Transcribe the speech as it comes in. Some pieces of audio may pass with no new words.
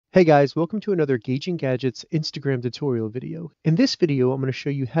Hey guys, welcome to another Gauging Gadgets Instagram tutorial video. In this video, I'm going to show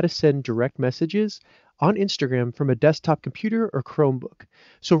you how to send direct messages on Instagram from a desktop computer or Chromebook.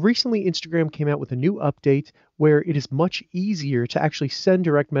 So recently, Instagram came out with a new update where it is much easier to actually send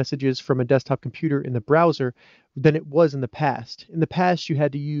direct messages from a desktop computer in the browser than it was in the past. In the past, you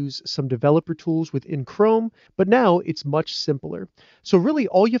had to use some developer tools within Chrome, but now it's much simpler. So really,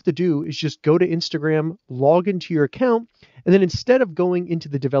 all you have to do is just go to Instagram, log into your account, and then instead of going into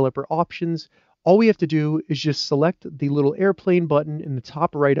the developer options, all we have to do is just select the little airplane button in the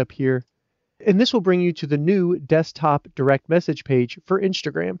top right up here. And this will bring you to the new desktop direct message page for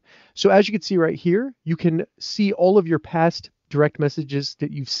Instagram. So as you can see right here, you can see all of your past direct messages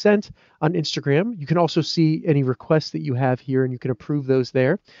that you've sent on Instagram. You can also see any requests that you have here and you can approve those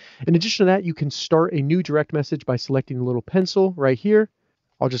there. In addition to that, you can start a new direct message by selecting the little pencil right here.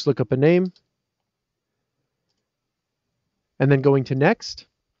 I'll just look up a name and then going to next.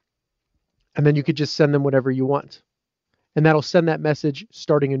 And then you could just send them whatever you want. And that'll send that message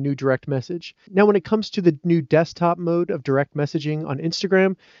starting a new direct message. Now, when it comes to the new desktop mode of direct messaging on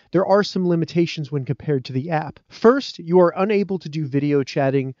Instagram, there are some limitations when compared to the app. First, you are unable to do video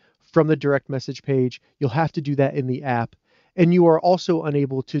chatting from the direct message page. You'll have to do that in the app. And you are also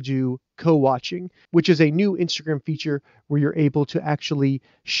unable to do co-watching, which is a new Instagram feature where you're able to actually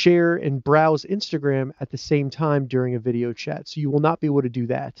share and browse Instagram at the same time during a video chat. So you will not be able to do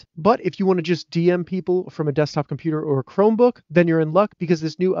that. But if you want to just DM people from a desktop computer or a Chromebook, then you're in luck because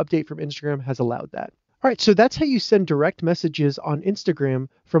this new update from Instagram has allowed that. All right, so that's how you send direct messages on Instagram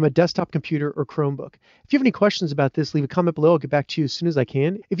from a desktop computer or Chromebook. If you have any questions about this, leave a comment below. I'll get back to you as soon as I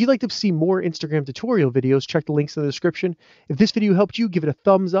can. If you'd like to see more Instagram tutorial videos, check the links in the description. If this video helped you, give it a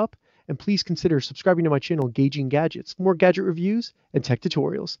thumbs up, and please consider subscribing to my channel, Gauging Gadgets, for more gadget reviews and tech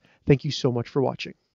tutorials. Thank you so much for watching.